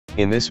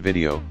In this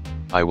video,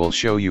 I will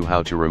show you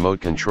how to remote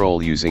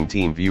control using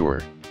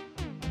TeamViewer.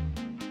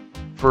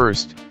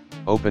 First,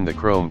 open the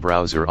Chrome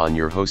browser on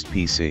your host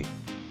PC.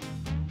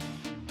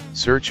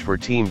 Search for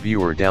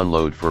TeamViewer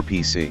download for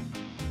PC.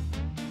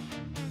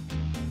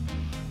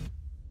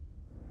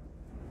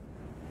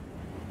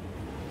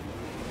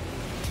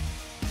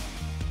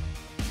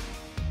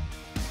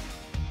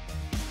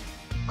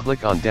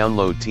 Click on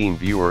Download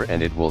TeamViewer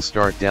and it will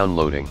start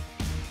downloading.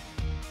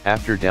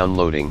 After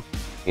downloading,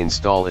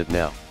 install it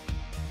now.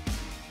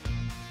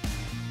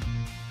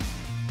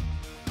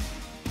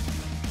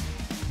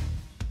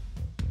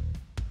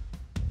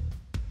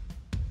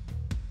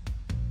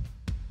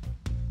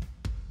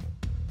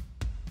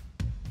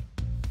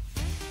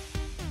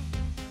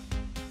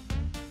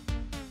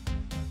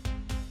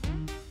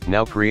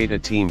 Now create a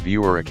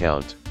TeamViewer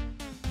account.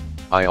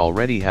 I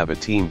already have a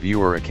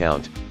TeamViewer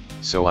account,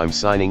 so I'm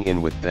signing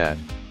in with that.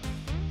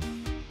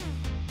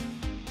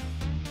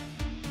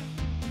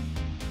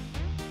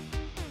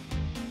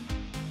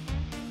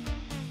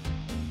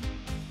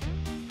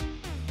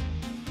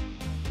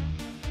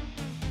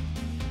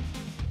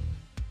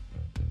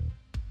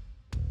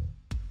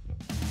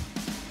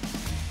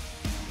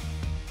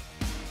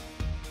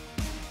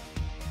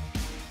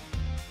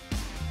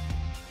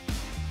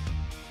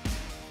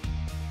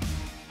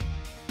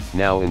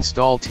 Now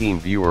install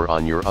TeamViewer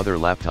on your other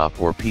laptop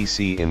or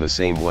PC in the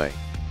same way.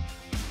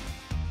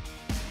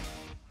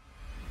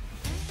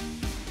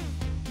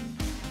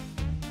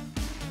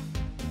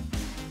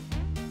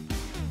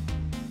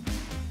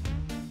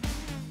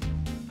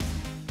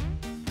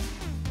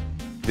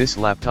 This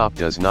laptop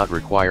does not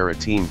require a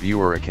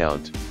TeamViewer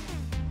account.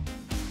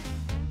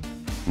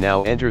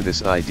 Now enter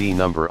this ID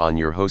number on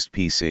your host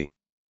PC.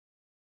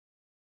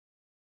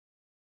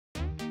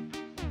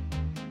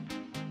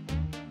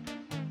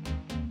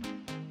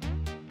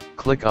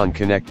 Click on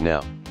Connect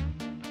now.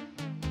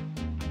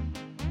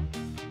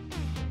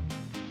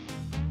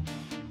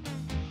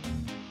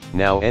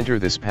 Now enter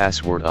this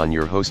password on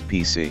your host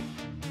PC.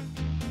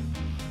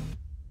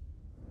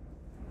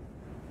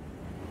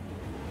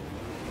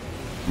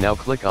 Now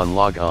click on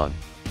Log On.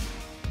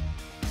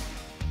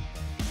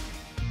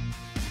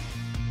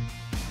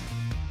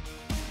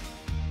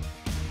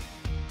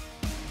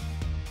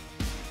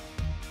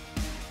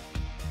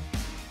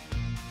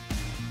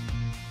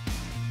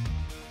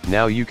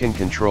 Now you can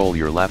control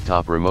your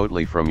laptop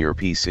remotely from your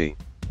PC.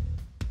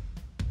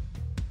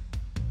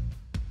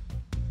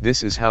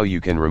 This is how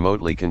you can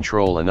remotely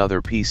control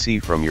another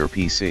PC from your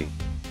PC.